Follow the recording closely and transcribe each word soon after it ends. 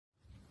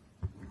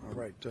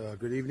Right.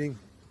 Good evening.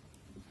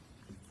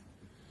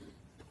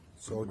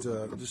 So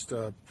to just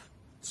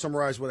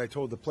summarize what I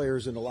told the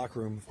players in the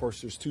locker room, of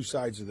course, there's two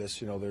sides of this.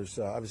 There's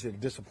obviously the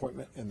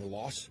disappointment and the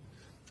loss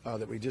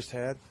that we just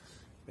had.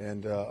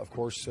 And, of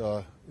course,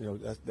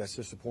 that's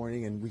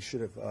disappointing. And we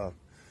should have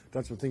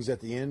done some things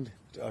at the end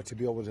to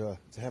be able to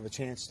have a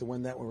chance to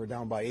win that when we're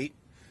down by 8.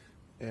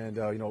 And,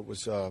 it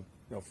was,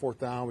 fourth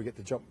down. We get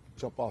the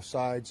jump off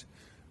sides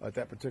at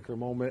that particular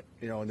moment,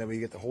 and then we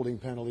get the holding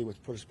penalty, which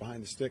put us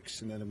behind the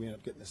sticks, and then we end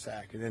up getting the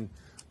sack. And then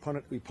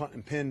we punt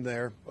and pinned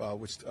there,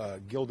 which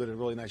Gil did a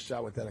really nice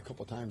job with that a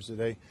couple of times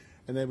today.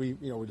 And then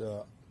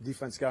the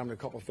defense got them to a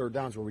couple of third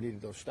downs where we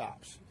needed those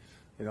stops.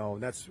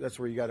 And that's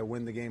where you got to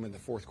win the game in the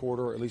fourth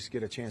quarter, or at least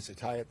get a chance to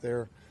tie it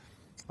there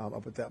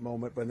up at that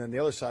moment. But then the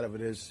other side of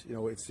it is,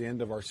 it's the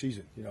end of our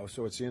season.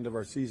 So it's the end of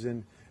our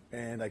season,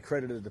 and I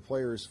credited the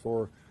players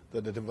for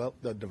the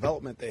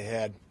development they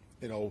had,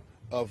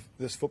 of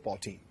this football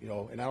team,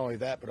 and not only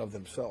that, but of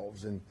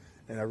themselves. And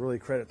I really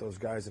credit those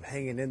guys of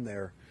hanging in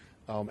there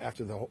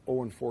after the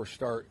 0-4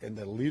 start, and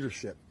the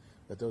leadership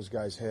that those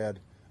guys had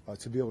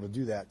to be able to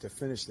do that, to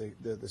finish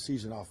the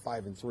season off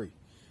 5-3.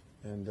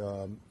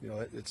 And,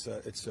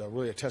 it's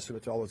really a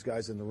testament to all those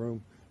guys in the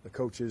room, the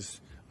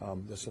coaches,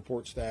 the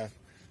support staff,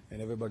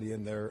 and everybody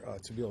in there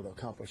to be able to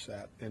accomplish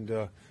that. And,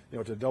 to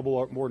more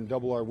than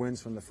double our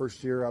wins from the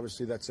first year,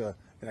 obviously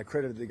and I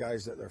credited the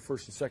guys that are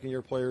first and second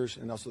year players,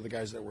 and also the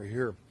guys that were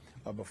here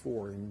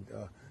before. And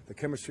the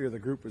chemistry of the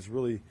group is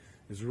really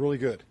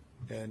good.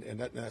 And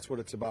that's what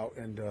it's about.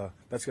 And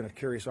that's going to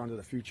carry us on to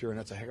the future, and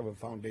that's a heck of a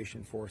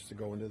foundation for us to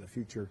go into the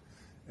future.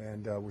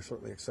 And we're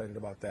certainly excited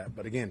about that.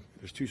 But again,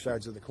 there's two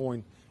sides of the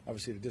coin.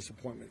 Obviously, the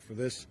disappointment for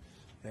this,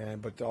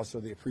 but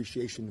also the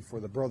appreciation for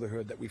the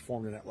brotherhood that we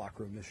formed in that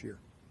locker room this year.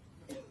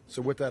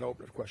 So with that, I'll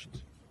open up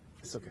questions.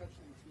 It's okay.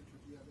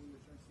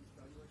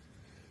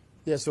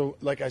 Yeah, so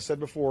like I said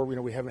before,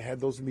 we haven't had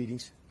those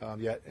meetings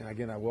yet. And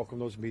again, I welcome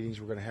those meetings.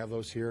 We're going to have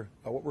those here.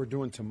 What we're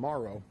doing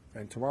tomorrow,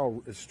 and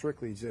tomorrow is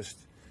strictly just,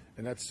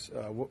 and that's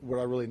what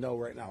I really know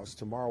right now, is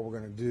tomorrow we're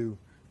going to do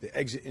the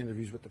exit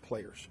interviews with the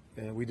players.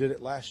 And we did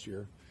it last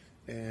year.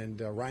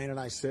 And Ryan and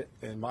I sit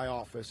in my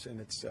office,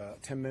 and it's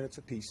 10 minutes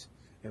apiece.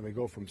 And we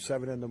go from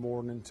 7 in the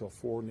morning until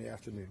 4 in the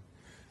afternoon.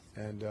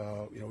 And,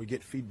 we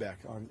get feedback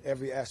on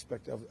every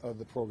aspect of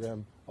the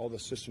program, all the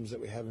systems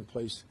that we have in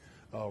place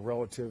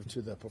relative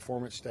to the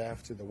performance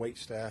staff, to the weight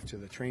staff, to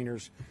the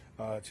trainers,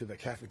 to the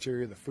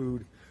cafeteria, the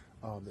food,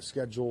 the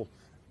schedule.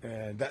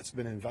 And that's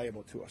been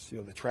invaluable to us.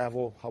 The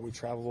travel, how we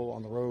travel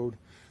on the road,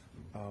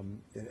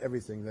 and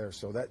everything there.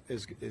 So that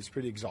is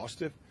pretty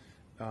exhaustive.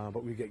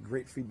 But we get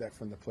great feedback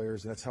from the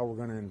players, and that's how we're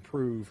going to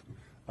improve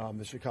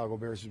the Chicago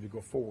Bears as we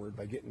go forward,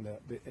 by getting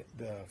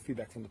the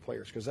feedback from the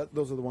players, because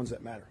those are the ones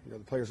that matter. The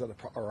players are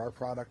our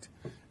product,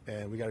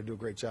 and we got to do a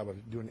great job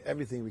of doing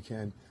everything we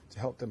can to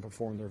help them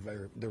perform their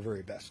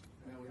very best.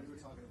 Now, when you were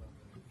talking about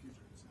the future,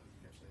 it's not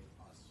actually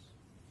us.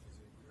 Is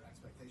it your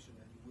expectation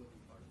that you will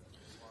be part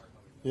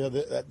of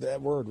that? Yeah,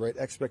 that word, right?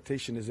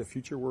 Expectation is a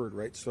future word,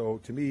 right? So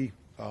to me,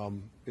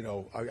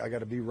 I got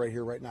to be right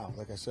here, right now.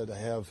 Like I said, I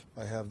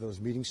have those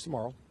meetings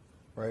tomorrow,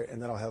 right?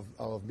 And then I'll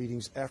have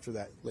meetings after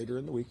that later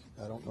in the week.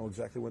 I don't know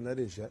exactly when that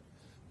is yet,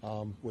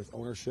 with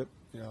ownership,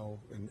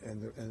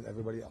 and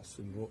everybody else,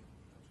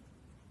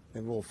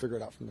 and we'll figure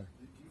it out from there.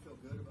 Do you feel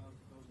good about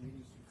those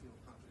meetings? Do you feel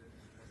confident?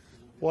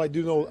 Well,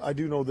 I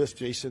do know this,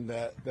 Jason,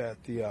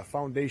 that the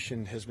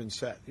foundation has been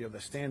set.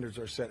 The standards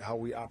are set, how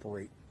we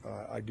operate.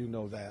 I do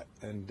know that,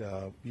 and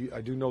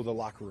I do know the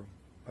locker room.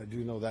 I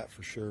do know that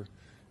for sure.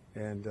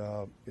 And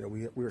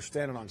we are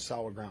standing on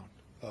solid ground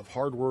of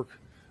hard work,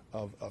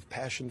 of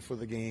passion for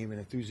the game, and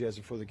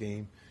enthusiasm for the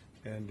game,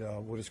 and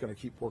we're just going to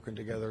keep working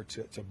together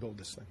to build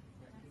this thing.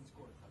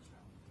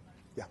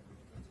 Yeah.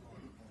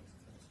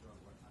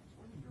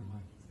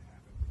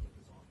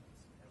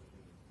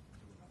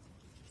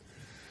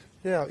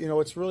 Yeah,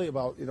 it's really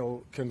about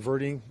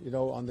converting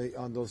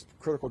on those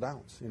critical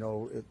downs.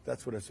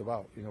 That's what it's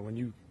about. When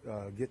you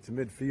get to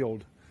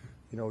midfield,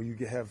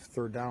 you have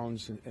third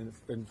downs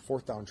and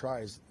fourth down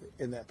tries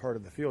in that part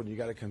of the field. You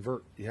got to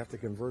convert. You have to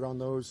convert on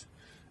those,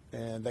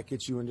 and that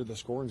gets you into the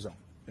scoring zone.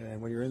 And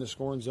when you're in the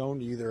scoring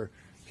zone, you either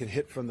can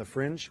hit from the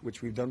fringe,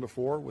 which we've done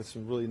before with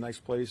some really nice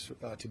plays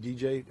to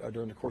DJ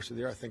during the course of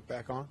the year, I think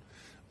back on.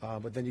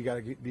 But then you got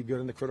to be good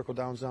in the critical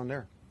downs down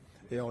there.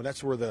 And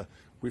that's where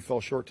we fell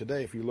short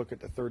today. If you look at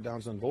the third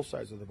downs on both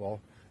sides of the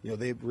ball,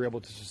 they were able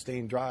to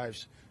sustain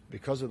drives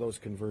because of those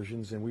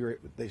conversions, and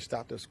they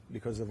stopped us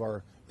because of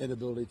our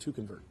inability to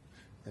convert.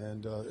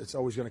 And it's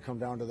always going to come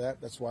down to that.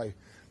 That's why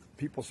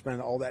people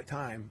spend all that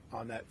time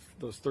on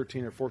those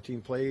 13 or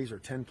 14 plays or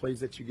 10 plays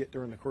that you get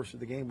during the course of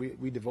the game.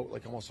 We devote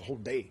like almost a whole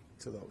day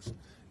to those,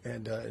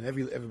 and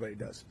everybody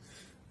does,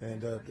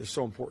 and they're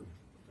so important.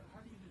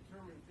 How do you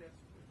determine if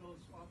those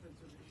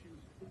offensive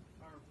issues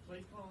are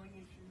play calling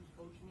issues,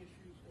 coaching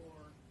issues,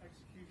 or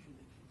execution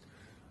issues?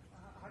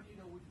 How do you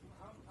know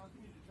how can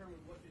you determine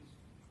what is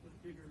the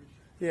bigger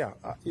issue? Yeah,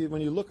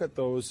 when you look at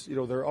those,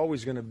 they're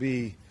always going to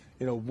be,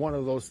 one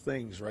of those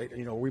things, right?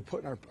 We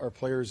putting our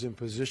players in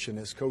position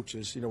as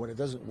coaches. When it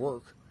doesn't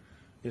work,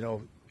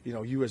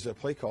 you as a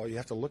play call, you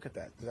have to look at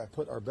that. Did I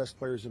put our best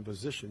players in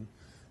position,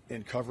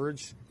 in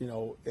coverage,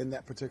 in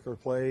that particular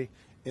play,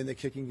 in the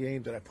kicking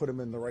game? Did I put them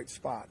in the right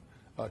spot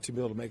to be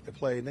able to make the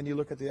play? And then you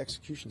look at the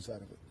execution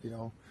side of it.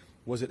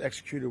 Was it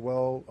executed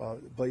well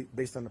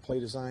based on the play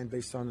design,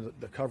 based on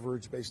the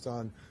coverage, based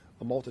on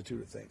a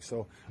multitude of things?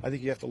 So I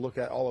think you have to look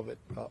at all of it,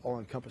 all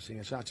encompassing.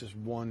 It's not just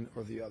one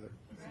or the other.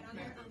 Right, on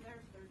their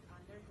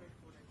third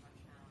quarter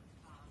touchdown,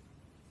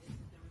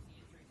 there was the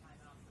injury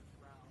timeout for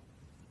Terrell,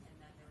 and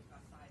then there was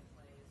about 5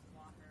 plays.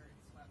 Walker and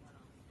Sweat went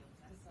on the field.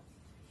 Is that a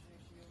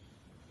substitution issue?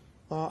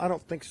 I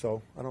don't think so.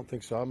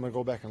 I'm going to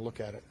go back and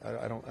look at it.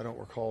 I don't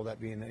recall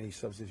that being any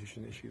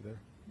substitution issue there.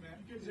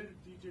 Matt, you guys added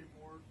DJ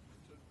Moore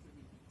to the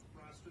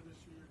roster this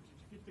year. Did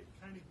you get the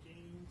kind of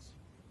gains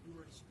you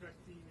were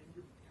expecting in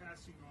your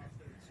passing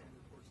offense over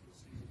the course of the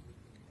season?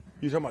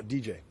 You're talking about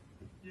DJ?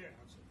 Yeah,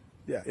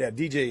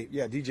 absolutely.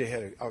 DJ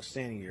had an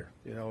outstanding year,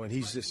 and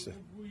he's just.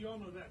 We all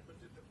know that, but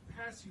did the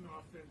passing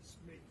offense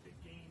make the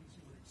gains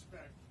you would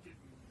expect? Getting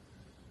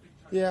big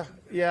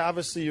Yeah.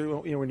 Obviously,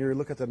 when you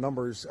look at the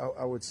numbers,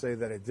 I would say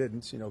that it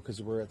didn't,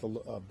 because we're at the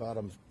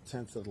bottom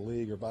 10th of the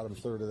league or bottom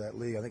third of that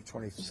league. I think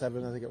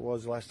 27, I think it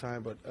was last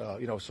time. But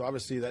so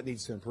obviously that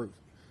needs to improve.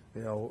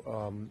 And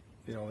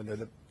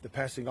the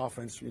passing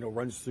offense,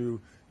 runs through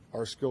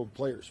our skilled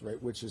players,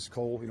 right? Which is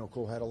Cole.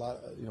 Cole had a lot,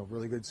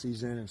 really good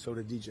season, and so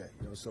did DJ.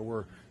 So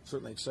we're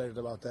certainly excited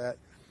about that.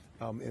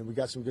 And we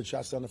got some good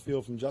shots down the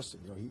field from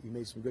Justin. He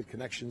made some good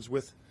connections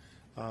with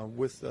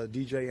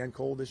DJ and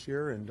Cole this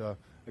year, and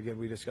again,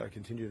 we just got to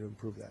continue to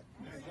improve that.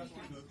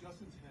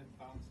 Justin's head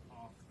bounced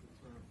off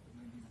the turf,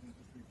 and then he went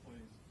to 3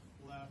 plays,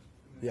 left,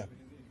 and Yeah. then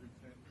in the injury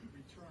tent,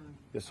 returned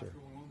Yes, sir. after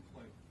one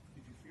play.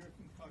 Did you fear a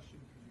concussion?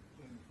 Could you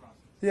play in the process?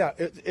 Yeah,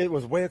 it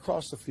was way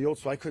across the field,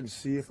 so I couldn't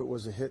see if it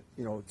was a hit,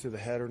 to the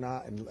head or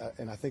not,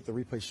 and I think the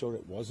replay showed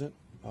it wasn't.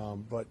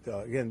 But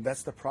again,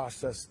 that's the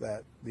process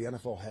that the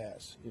NFL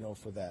has,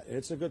 for that. And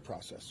it's a good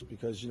process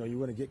because you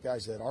want to get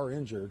guys that are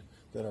injured,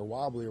 that are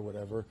wobbly or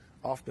whatever,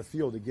 off the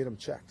field to get them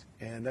checked,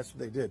 and that's what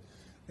they did.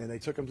 And they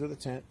took them to the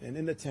tent, and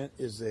in the tent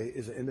is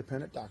an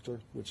independent doctor,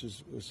 which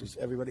is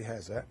everybody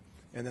has that.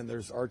 And then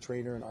there's our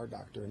trainer and our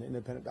doctor. An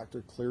independent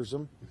doctor clears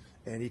them,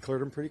 and he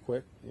cleared them pretty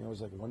quick. It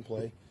was like one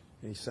play,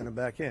 and he sent them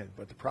back in.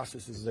 But the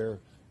process is there,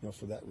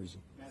 for that reason.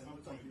 Matt, it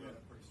looked like you had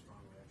a pretty strong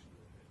reaction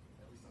to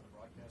it. At least on the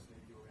broadcast,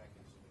 maybe you were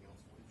reacting to something else.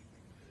 What did you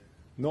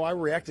think? No, I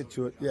reacted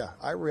to it. Yeah,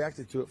 I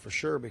reacted to it for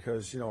sure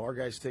because our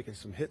guy's taking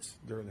some hits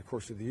during the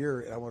course of the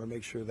year, and I want to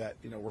make sure that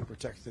we're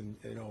protecting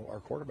our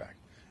quarterback.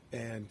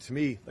 And to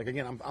me, like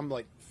again, I'm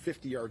like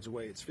 50 yards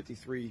away. It's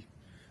 53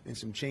 and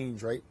some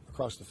change right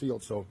across the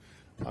field, so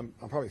I'm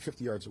probably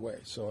 50 yards away.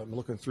 So I'm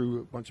looking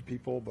through a bunch of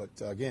people, but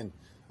again,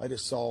 I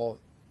just saw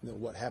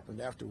what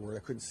happened afterward. I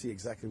couldn't see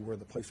exactly where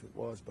the placement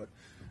was, but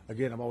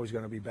again, I'm always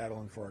going to be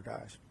battling for our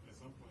guys. At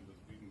some point, does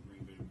beating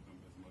Green Bay become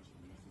as much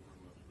of an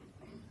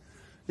issue?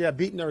 Yeah,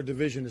 beating our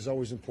division is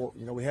always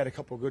important. We had a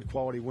couple of good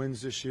quality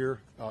wins this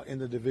year in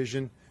the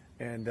division,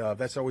 and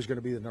that's always going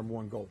to be the number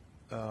one goal.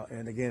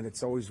 And again,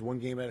 it's always one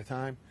game at a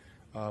time,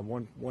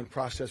 one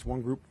process,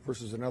 one group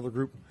versus another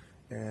group,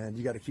 and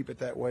you got to keep it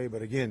that way.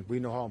 But again, we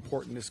know how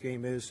important this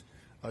game is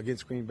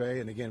against Green Bay,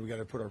 and again, we got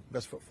to put our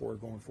best foot forward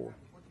going forward.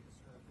 What do you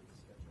describe the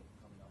schedule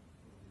coming up?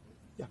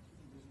 Yeah.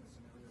 You envision a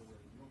scenario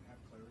where you don't have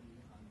clarity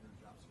on your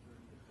job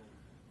security to go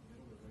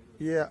middle or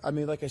later? Yeah, I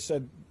mean, like I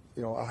said,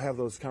 I'll have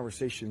those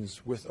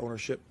conversations with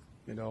ownership,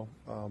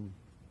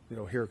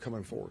 here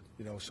coming forward,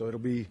 so it'll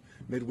be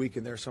midweek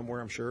in there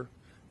somewhere, I'm sure,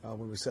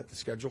 when we set the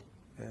schedule.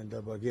 And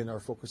but again, our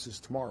focus is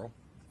tomorrow,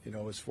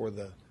 is for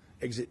the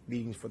exit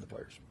meetings for the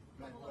players.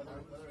 Matt,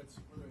 whether it's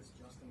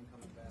Justin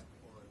coming back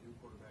or a new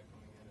quarterback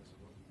coming in as a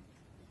rookie,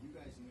 do you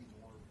guys need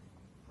more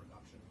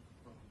production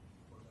from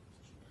quarterback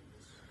position like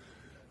this?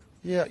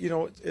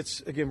 Yeah, it's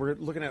again, we're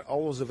looking at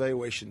all those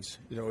evaluations,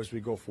 as we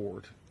go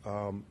forward.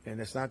 And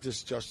it's not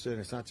just Justin,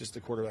 it's not just the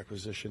quarterback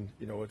position.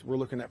 We're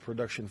looking at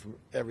production from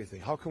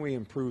everything. How can we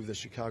improve the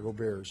Chicago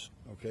Bears,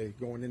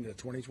 going into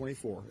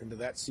 2024, into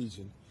that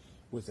season,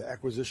 with the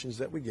acquisitions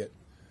that we get?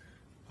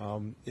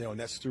 And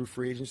that's through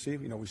free agency.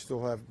 We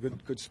still have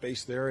good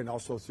space there, and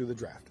also through the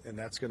draft, and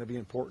that's going to be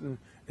important.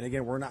 And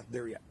again, we're not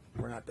there yet.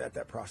 We're not at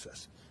that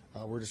process.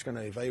 We're just going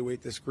to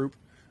evaluate this group.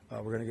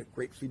 We're going to get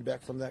great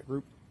feedback from that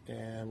group,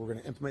 and we're going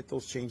to implement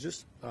those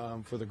changes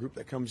for the group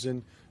that comes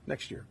in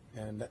next year,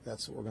 and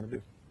that's what we're going to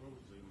do. What was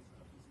Jalen's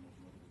absence most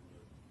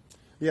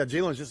notable Yeah,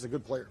 Jalen's just a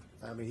good player.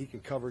 I mean, he can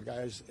cover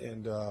guys,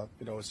 and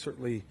it's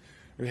certainly.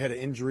 We had an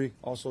injury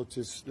also to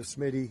the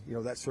Smitty.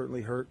 That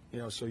certainly hurt.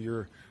 So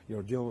you're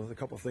dealing with a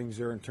couple of things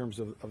there in terms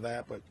of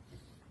that. But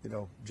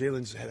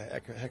Jalen's had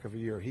a heck of a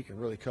year. He can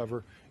really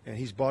cover, and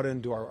he's bought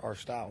into our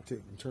style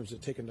too in terms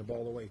of taking the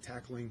ball away,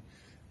 tackling,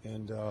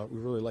 and we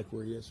really like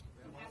where he is.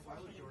 The pass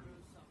rush improved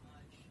so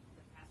much.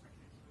 The pass rush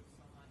improved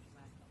so much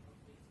last couple of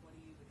weeks. What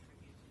do you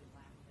attribute to the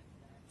lack of it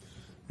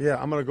today? Yeah,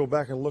 I'm going to go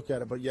back and look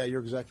at it, but yeah, you're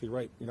exactly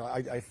right. You know,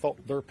 I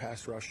felt their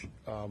pass rush,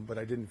 but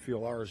I didn't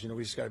feel ours. You know,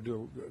 we just got to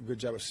do a good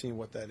job of seeing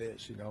what that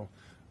is. You know,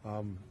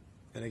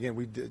 and again,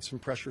 we did some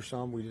pressure,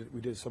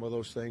 we did some of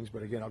those things,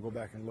 but again, I'll go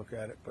back and look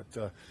at it.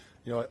 But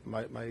you know,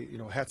 my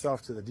hats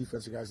off to the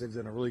defensive guys. They've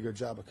done a really good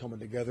job of coming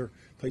together.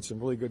 Played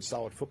some really good,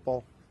 solid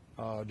football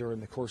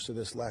during the course of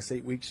this last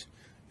 8 weeks,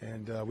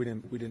 and we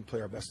didn't play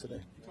our best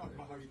today. You talk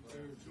about how you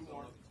players do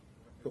are.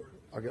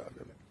 I'll get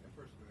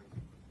First,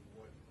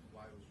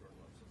 why was Jordan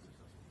Love so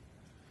successful?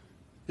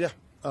 Yeah,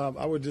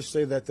 I would just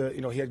say that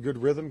you know, he had good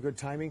rhythm, good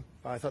timing.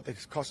 I thought they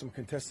caught some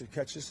contested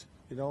catches,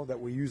 you know, that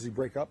we usually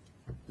break up.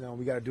 You know,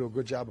 we got to do a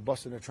good job of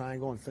busting the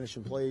triangle and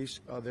finishing plays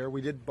there.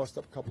 We did bust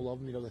up a couple of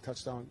them, you know, the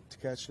touchdown to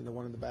catch and the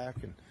one in the back,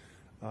 and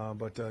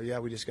but yeah,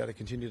 we just got to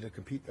continue to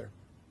compete there.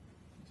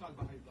 You talk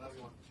about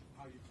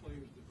how your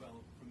players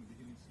develop from the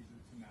beginning of the season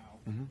to now.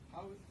 Mm-hmm.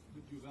 How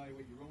did you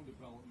evaluate your own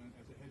development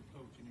as a head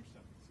coach in your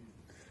second season?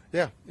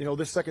 Yeah, you know,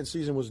 this second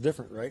season was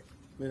different, right?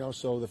 You know,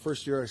 so the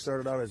first year I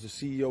started out as a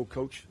CEO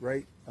coach,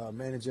 right,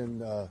 managing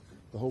the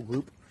whole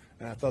group,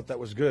 and I thought that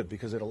was good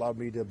because it allowed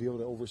me to be able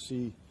to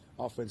oversee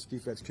offense,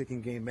 defense,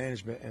 kicking game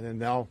management, and then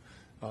now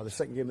the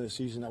second game of the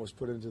season I was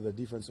put into the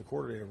defensive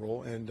coordinator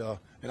role, and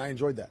I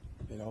enjoyed that,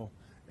 you know,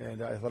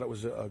 and I thought it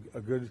was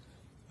a good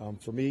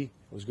for me.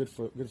 It was good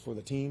for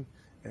the team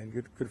and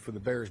good for the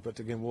Bears. But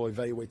again, we'll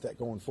evaluate that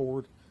going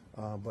forward.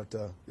 But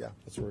yeah,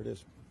 that's where it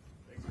is.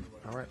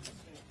 All right.